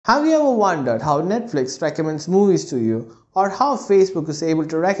Have you ever wondered how Netflix recommends movies to you, or how Facebook is able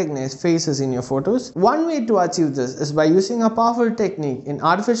to recognize faces in your photos? One way to achieve this is by using a powerful technique in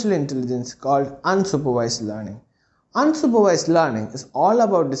artificial intelligence called unsupervised learning. Unsupervised learning is all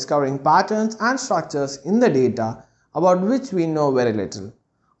about discovering patterns and structures in the data about which we know very little.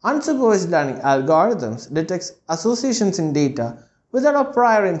 Unsupervised learning algorithms detect associations in data without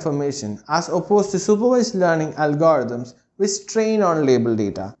prior information, as opposed to supervised learning algorithms which train on labeled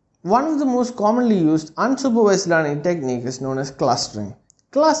data. One of the most commonly used unsupervised learning technique is known as clustering.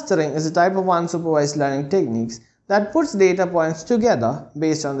 Clustering is a type of unsupervised learning techniques that puts data points together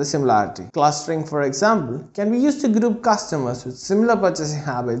based on the similarity. Clustering, for example, can be used to group customers with similar purchasing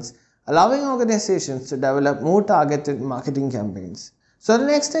habits, allowing organizations to develop more targeted marketing campaigns. So the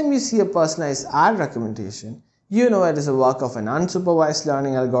next time you see a personalized ad recommendation, you know it is a work of an unsupervised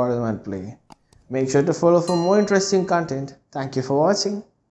learning algorithm at play. Make sure to follow for more interesting content. Thank you for watching.